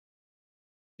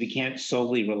We can't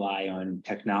solely rely on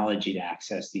technology to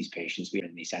access these patients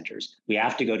in these centers. We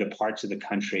have to go to parts of the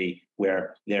country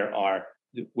where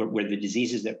where the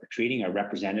diseases that we're treating are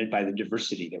represented by the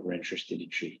diversity that we're interested in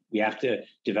treating. We have to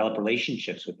develop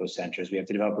relationships with those centers. We have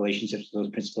to develop relationships with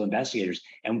those principal investigators.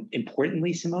 And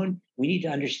importantly, Simone, we need to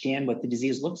understand what the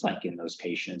disease looks like in those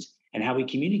patients and how we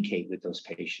communicate with those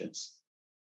patients.